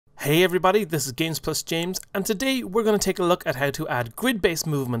Hey everybody, this is Games Plus James, and today we're going to take a look at how to add grid-based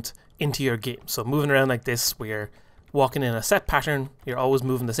movement into your game. So moving around like this, where you're walking in a set pattern, you're always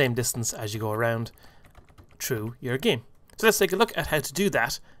moving the same distance as you go around through your game. So let's take a look at how to do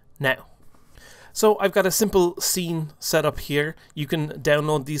that now. So I've got a simple scene set up here. You can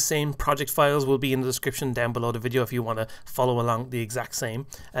download these same project files, will be in the description down below the video if you want to follow along the exact same.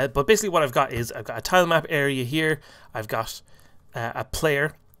 But basically what I've got is I've got a tile map area here, I've got a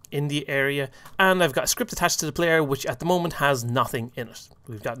player in the area, and I've got a script attached to the player which at the moment has nothing in it.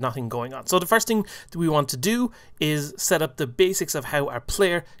 We've got nothing going on. So the first thing that we want to do is set up the basics of how our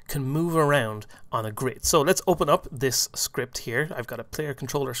player can move around on a grid. So let's open up this script here. I've got a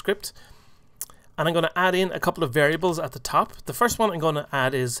Playercontroller Script, and I'm going to add in a couple of variables at the top. The first one I'm going to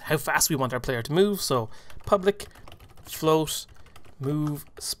add is how fast we want our player to move. So public float move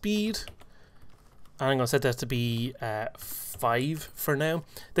speed, and I'm going to set that to be 5 for now.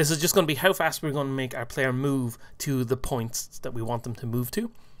 This is just going to be how fast we're going to make our player move to the points that we want them to move to.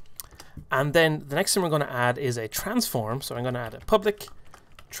 And then the next thing we're going to add is a transform. So I'm going to add a public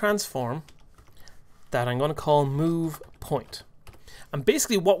transform that I'm going to call move point. And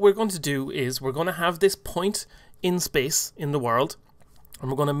basically what we're going to do is we're going to have this point in space in the world,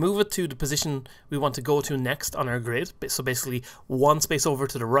 and we're going to move it to the position we want to go to next on our grid. So basically one space over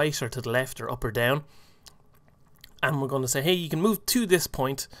to the right or to the left or up or down. And we're going to say, hey, you can move to this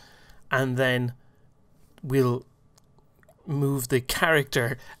point, and then we'll move the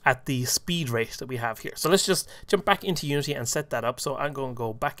character at the speed rate that we have here. So let's just jump back into Unity and set that up. So I'm going to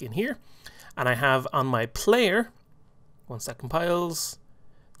go back in here, and I have on my player, once that compiles,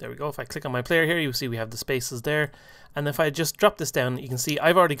 there we go. If I click on my player here, you see we have the spaces there. And if I just drop this down, you can see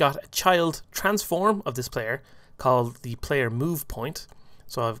I've already got a child transform of this player called the player move point.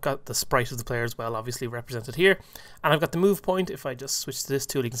 So I've got the sprite of the player as well, obviously represented here. And I've got the move point. If I just switch to this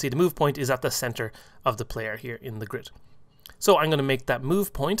tool, you can see the move point is at the center of the player here in the grid. So I'm going to make that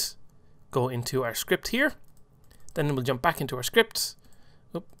move point go into our script here. Then we'll jump back into our script.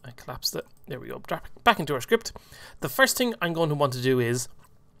 Oop, I collapsed it. There we go. Drop back into our script. The first thing I'm going to want to do is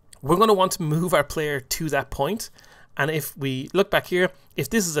we're going to want to move our player to that point. And if we look back here, if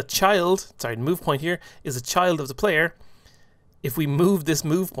this is a child, sorry, the move point here is a child of the player. If we move this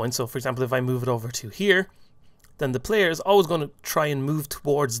move point, so for example, if I move it over to here, then the player is always going to try and move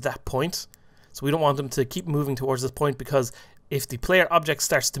towards that point. So we don't want them to keep moving towards this point, because if the player object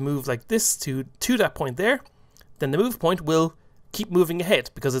starts to move like this to that point there, then the move point will keep moving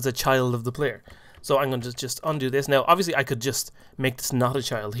ahead because it's a child of the player. So I'm going to just undo this. Now, obviously, I could just make this not a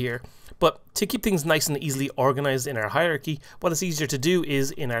child here, but to keep things nice and easily organized in our hierarchy, what is easier to do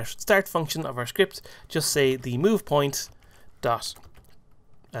is in our start function of our script, just say the move point dot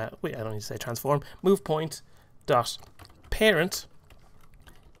wait, I don't need to say transform. Move point dot parent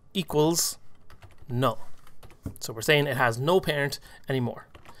equals null. So we're saying it has no parent anymore.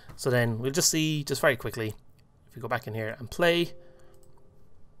 So then we'll just see, just very quickly, if we go back in here and play,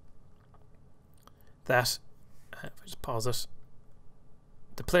 that if I just pause it,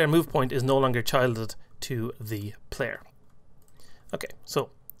 the player move point is no longer childed to the player. Okay, so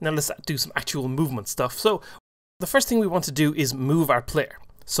now let's do some actual movement stuff. So the first thing we want to do is move our player.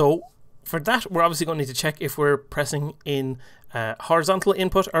 So for that, we're obviously going to need to check if we're pressing in horizontal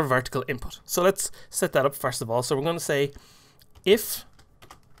input or vertical input. So let's set that up first of all. So we're going to say if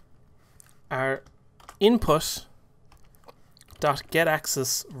our input dot get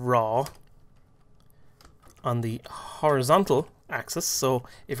axis raw on the horizontal axis. So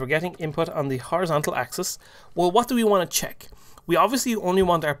if we're getting input on the horizontal axis, well, what do we want to check? We obviously only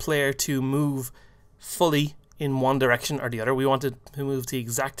want our player to move fully in one direction or the other. We want it to move to the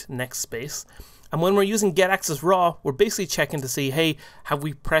exact next space. And when we're using get axis raw, we're basically checking to see, hey, have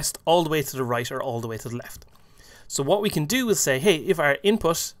we pressed all the way to the right or all the way to the left? So what we can do is say, hey, if our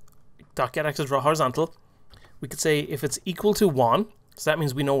input dot get axis raw horizontal, we could say if it's equal to 1, so that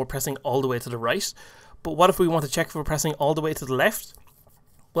means we know we're pressing all the way to the right. But what if we want to check if we're pressing all the way to the left?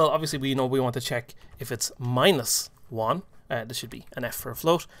 Well, obviously we know we want to check if it's -1. This should be an F for a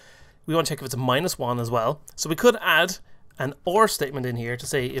float. We want to check if it's a -1 as well. So we could add an OR statement in here to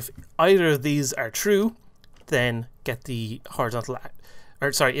say if either of these are true, then get the horizontal,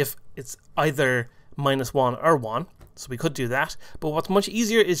 or sorry, if it's either -1 or 1. So we could do that. But what's much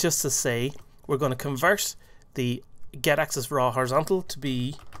easier is just to say we're going to convert the get axis raw horizontal to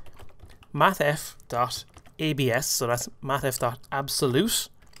be mathf.abs, so that's mathf.absolute.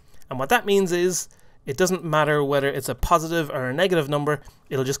 And what that means is it doesn't matter whether it's a positive or a negative number,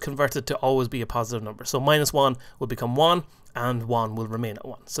 it'll just convert it to always be a positive number. So -1 will become 1 and 1 will remain at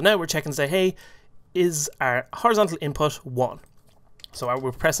 1. So now we're checking to say, hey, is our horizontal input 1? So are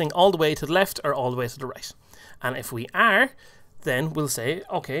we pressing all the way to the left or all the way to the right? And if we are, then we'll say,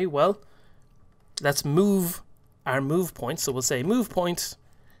 okay, well, let's move our move point. So we'll say move point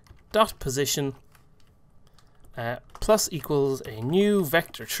dot position plus equals a new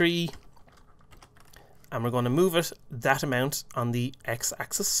vector tree, and we're going to move it that amount on the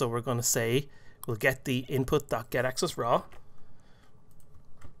x-axis. So we're going to say we'll get the input.getAxis raw,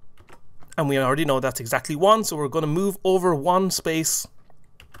 and we already know that's exactly 1, so we're going to move over 1 space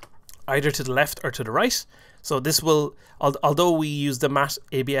either to the left or to the right. So this will, although we use the mat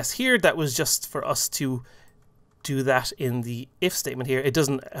ABS here, that was just for us to do that in the if statement here. It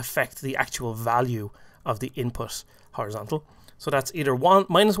doesn't affect the actual value of the input horizontal. So that's either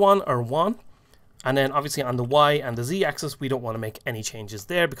 -1 or 1. And then obviously on the y and the z axis, we don't want to make any changes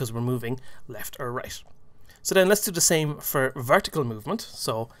there because we're moving left or right. So then let's do the same for vertical movement.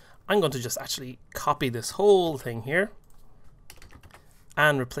 So I'm going to just actually copy this whole thing here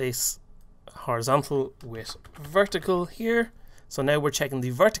and replace horizontal with vertical here. So now we're checking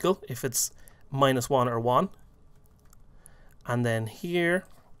the vertical if it's -1 or 1. And then here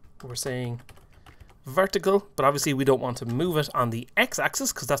we're saying vertical, but obviously we don't want to move it on the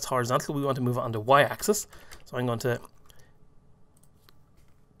x-axis because that's horizontal. We want to move it on the y-axis. So I'm going to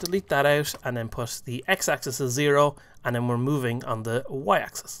delete that out and then put the x-axis as 0, and then we're moving on the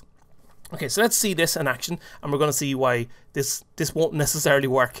y-axis. Okay, so let's see this in action, and we're going to see why this won't necessarily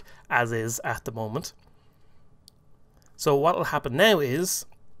work as is at the moment. So what will happen now is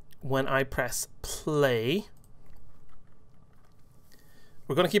when I press play,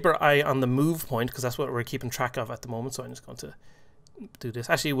 we're going to keep our eye on the move point because that's what we're keeping track of at the moment. So I'm just going to do this.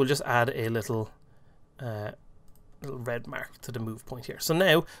 Actually, we'll just add a little red mark to the move point here. So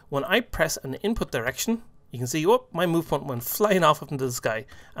now when I press an input direction, you can see, oh, my move point went flying off up into the sky.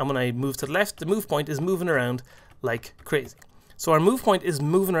 And when I move to the left, the move point is moving around like crazy. So our move point is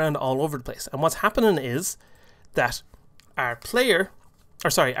moving around all over the place. And what's happening is that our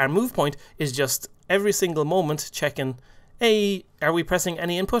our move point is just every single moment checking, hey, are we pressing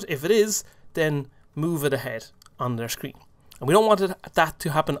any input? If it is, then move it ahead on their screen. And we don't want that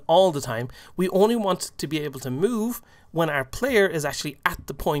to happen all the time. We only want to be able to move when our player is actually at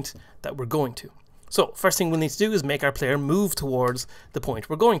the point that we're going to. So first thing we need to do is make our player move towards the point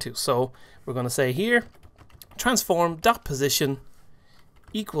we're going to. So we're going to say here, transform.position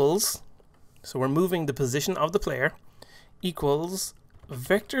equals, so we're moving the position of the player, equals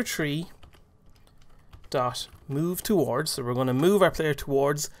vector tree dot move towards. So we're going to move our player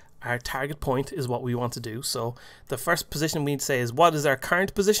towards our target point is what we want to do. So the first position we need to say is what is our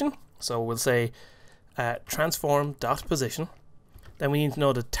current position. So we'll say transform dot position. Then we need to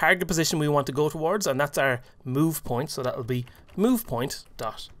know the target position we want to go towards, and that's our move point. So that will be move point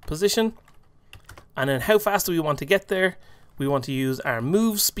dot position. And then how fast do we want to get there? We want to use our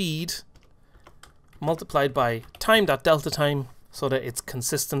move speed multiplied by time.delta time so that it's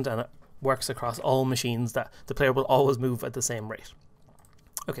consistent and it works across all machines, that the player will always move at the same rate.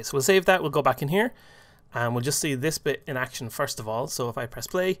 Okay, so we'll save that. We'll go back in here and we'll just see this bit in action first of all. So if I press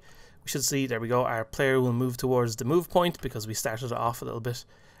play, we should see, there we go, our player will move towards the move point because we started it off a little bit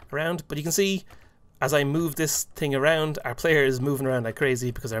around. But you can see as I move this thing around, our player is moving around like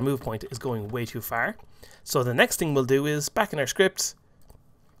crazy because our move point is going way too far. So the next thing we'll do is, back in our script,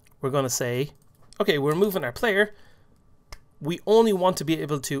 we're going to say, okay, we're moving our player. We only want to be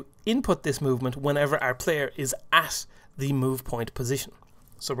able to input this movement whenever our player is at the move point position.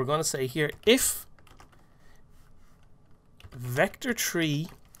 So we're going to say here, if vector tree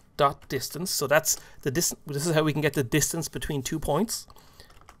dot distance, so that's the distance. This is how we can get the distance between 2 points.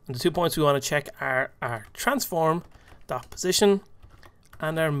 And the 2 points we want to check are our transform dot position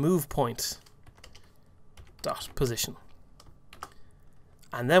and our move point dot position.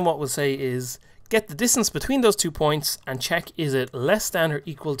 And then what we'll say is get the distance between those 2 points and check, is it less than or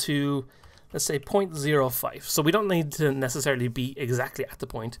equal to, let's say 0.05. So we don't need to necessarily be exactly at the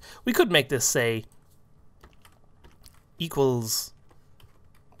point. We could make this say equals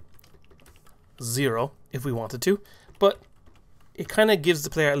 0 if we wanted to, but it kind of gives the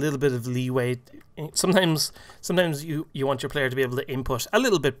player a little bit of leeway. Sometimes you want your player to be able to input a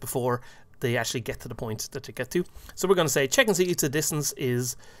little bit before they actually get to the point that they get to. So we're going to say check and see if the distance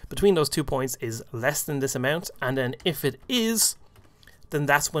is between those 2 points is less than this amount, and then if it is, then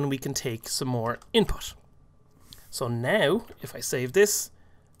that's when we can take some more input. So now if I save this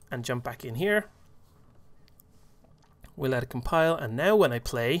and jump back in here, we'll let it compile, and now when I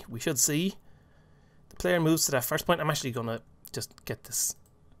play, we should see the player moves to that first point. I'm actually going to just get this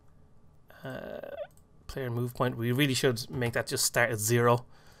player move point. We really should make that just start at 0,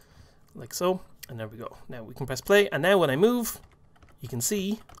 like so, and there we go. Now we can press play, and now when I move, you can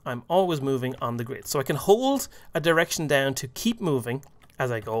see I'm always moving on the grid. So I can hold a direction down to keep moving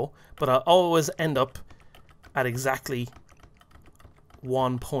as I go, but I'll always end up at exactly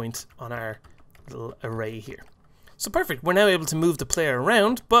 1 point on our little array here. So perfect, we're now able to move the player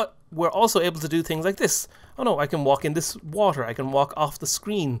around, but we're also able to do things like this. Oh no, I can walk in this water, I can walk off the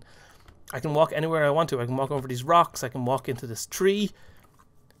screen, I can walk anywhere I want to, I can walk over these rocks, I can walk into this tree.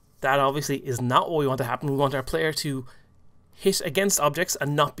 That obviously is not what we want to happen. We want our player to hit against objects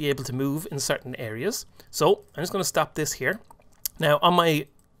and not be able to move in certain areas. So I'm just going to stop this here. Now on my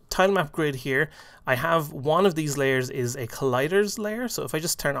tile map grid here, I have one of these layers is a colliders layer. So if I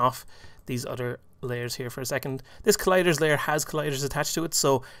just turn off these other layers here for a second, this colliders layer has colliders attached to it.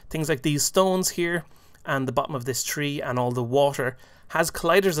 So things like these stones here and the bottom of this tree and all the water has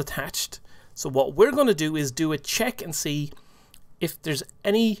colliders attached. So what we're going to do is do a check and see if there's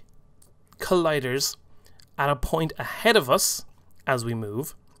any colliders at a point ahead of us as we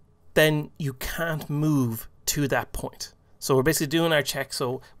move, then you can't move to that point. So we're basically doing our check.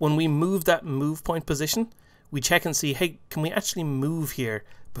 So when we move that move point position, we check and see, hey, can we actually move here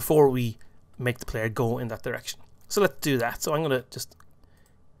before we make the player go in that direction? So let's do that. So I'm going to just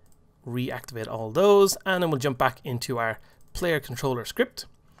reactivate all those, and then we'll jump back into our Playercontroller Script.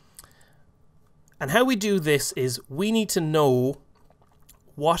 And how we do this is we need to know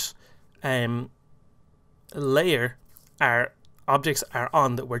what layer our objects are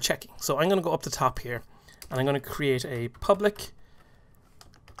on that we're checking. So I'm going to go up the top here and I'm going to create a public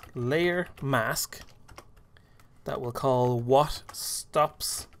layer mask that we'll call what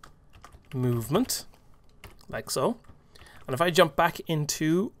stops movement, like so. And if I jump back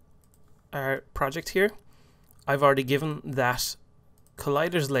into our project here, I've already given that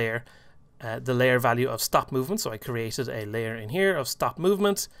colliders layer the layer value of stop movement. So I created a layer in here of stop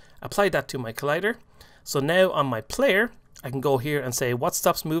movement, applied that to my collider. So now on my player, I can go here and say what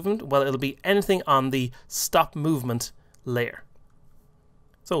stops movement? Well, it'll be anything on the stop movement layer.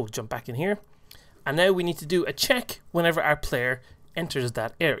 So jump back in here. And now we need to do a check whenever our player enters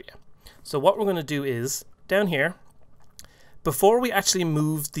that area. So what we're going to do is down here, before we actually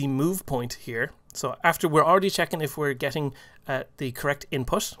move the move point here, so after we're already checking if we're getting the correct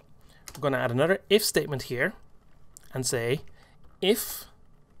input, we're going to add another if statement here and say if,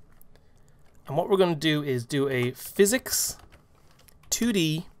 and what we're going to do is do a physics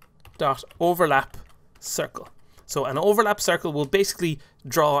 2D dot overlap circle. So an overlap circle will basically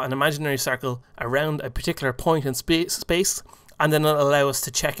draw an imaginary circle around a particular point in space, and then it'll allow us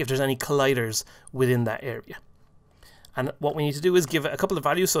to check if there's any colliders within that area. And what we need to do is give it a couple of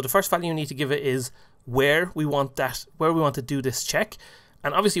values. So the first value you need to give it is where we want to do this check.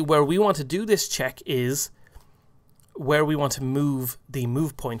 And obviously where we want to do this check is where we want to move the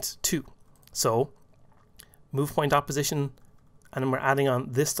move point to. So move point opposition, and then we're adding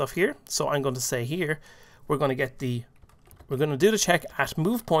on this stuff here. So I'm going to say here, we're going to do the check at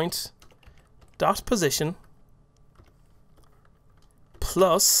move point dot position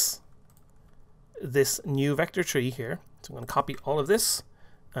plus this new vector tree here. So I'm going to copy all of this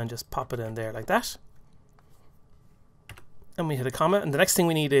and just pop it in there like that. And we hit a comma, and the next thing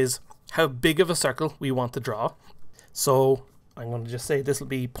we need is how big of a circle we want to draw. So I'm going to just say this will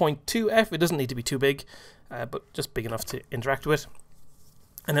be 0.2f. It doesn't need to be too big, but just big enough to interact with.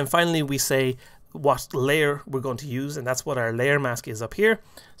 And then finally we say what layer we're going to use, and that's what our layer mask is up here.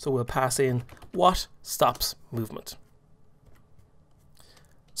 So we'll pass in what stops movement.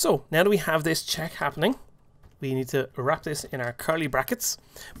 So now that we have this check happening, we need to wrap this in our curly brackets.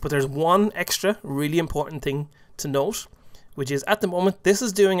 But there's one extra really important thing to note, which is at the moment this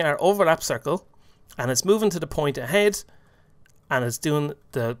is doing our overlap circle and it's moving to the point ahead and it's doing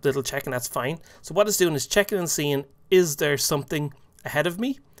the little check, and that's fine. So what it's doing is checking and seeing, is there something ahead of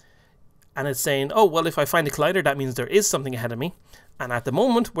me? And it's saying, oh, well, if I find a collider, that means there is something ahead of me. And at the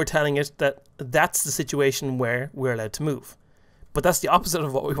moment we're telling it that that's the situation where we're allowed to move. But that's the opposite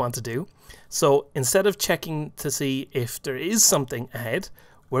of what we want to do. So instead of checking to see if there is something ahead,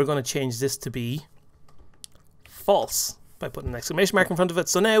 we're going to change this to be false by putting an exclamation mark in front of it.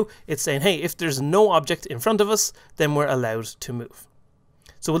 So now it's saying, hey, if there's no object in front of us, then we're allowed to move.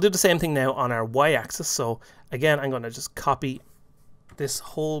 So we'll do the same thing now on our y-axis. So again, I'm going to just copy this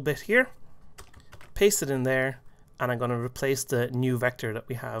whole bit here, paste it in there, and I'm going to replace the new vector that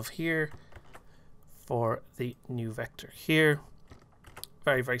we have here for the new vector here.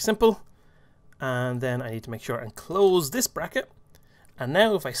 Very, very simple. And then I need to make sure and close this bracket. And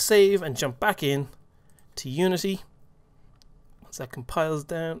now if I save and jump back in to Unity, once that compiles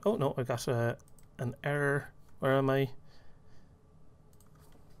down, oh no, I got an error. Where am I?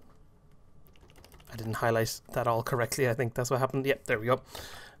 I didn't highlight that all correctly. I think that's what happened. Yep, there we go.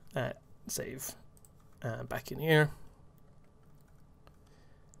 Save. Back in here.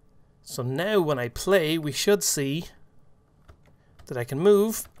 So now when I play, we should see that I can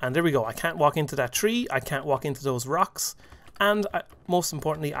move, and there we go. I can't walk into that tree, I can't walk into those rocks, and most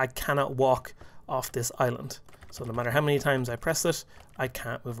importantly, I cannot walk off this island. So no matter how many times I press it, I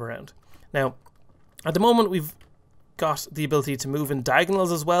can't move around. Now, at the moment, we've got the ability to move in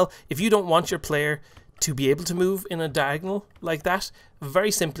diagonals as well. If you don't want your player to be able to move in a diagonal like that,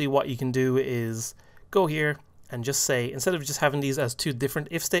 very simply what you can do is go here and just say, instead of just having these as two different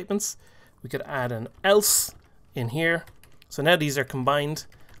if statements, we could add an else in here. So now these are combined,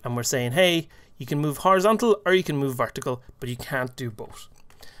 and we're saying, hey, you can move horizontal or you can move vertical, but you can't do both.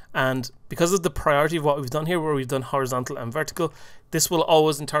 And because of the priority of what we've done here, where we've done horizontal and vertical, this will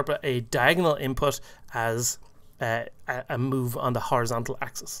always interpret a diagonal input as a move on the horizontal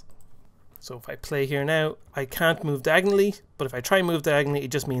axis. So if I play here now, I can't move diagonally, but if I try and move diagonally,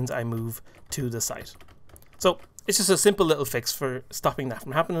 it just means I move to the side. So it's just a simple little fix for stopping that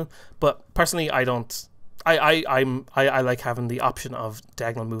from happening. But personally, I don't. I like having the option of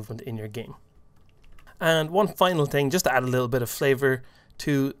diagonal movement in your game. And one final thing, just to add a little bit of flavor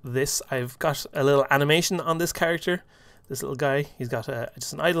to this, I've got a little animation on this character, this little guy. He's got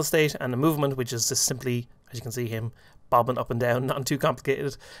just an idle state and a movement, which is just simply, as you can see, him bobbing up and down, not too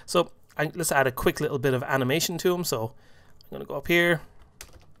complicated. So let's add a quick little bit of animation to him. So I'm going to go up here,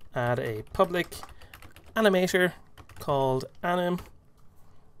 add a public animator called anim,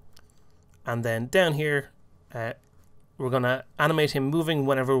 and then down here we're going to animate him moving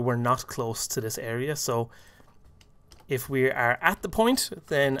whenever we're not close to this area. So if we are at the point,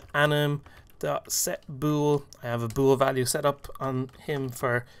 then anim.setBool, I have a bool value set up on him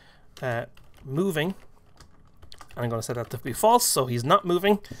for moving, and I'm going to set that to be false, so he's not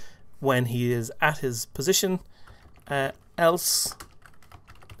moving when he is at his position. Else,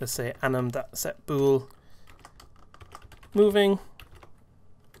 let's say anim.setBool moving,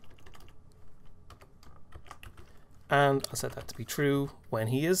 and I'll set that to be true when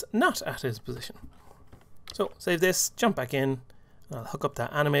he is not at his position. So save this, jump back in, and I'll hook up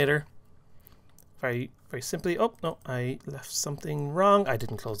that animator. Very simply. Oh no, I left something wrong. I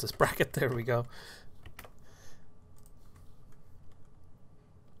didn't close this bracket. There we go.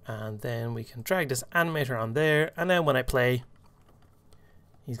 And then we can drag this animator on there, and now when I play,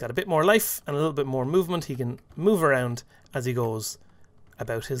 he's got a bit more life and a little bit more movement. He can move around as he goes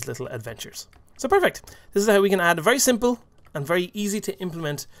about his little adventures. So perfect. This is how we can add a very simple and very easy to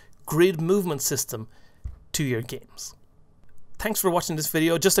implement grid movement system to your games. Thanks for watching this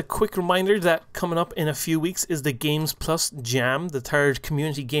video. Just a quick reminder that coming up in a few weeks is the Games Plus Jam, the third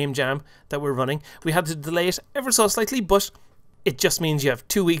community game jam that we're running. We had to delay it ever so slightly, but it just means you have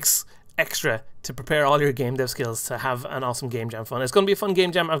 2 weeks extra to prepare all your game dev skills to have an awesome game jam fun. It's going to be a fun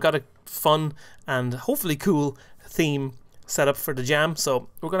game jam. I've got a fun and hopefully cool theme set up for the jam, so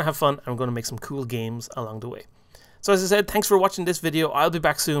we're going to have fun and we're going to make some cool games along the way. So as I said, thanks for watching this video. I'll be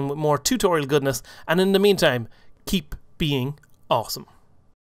back soon with more tutorial goodness, and in the meantime, keep being awesome.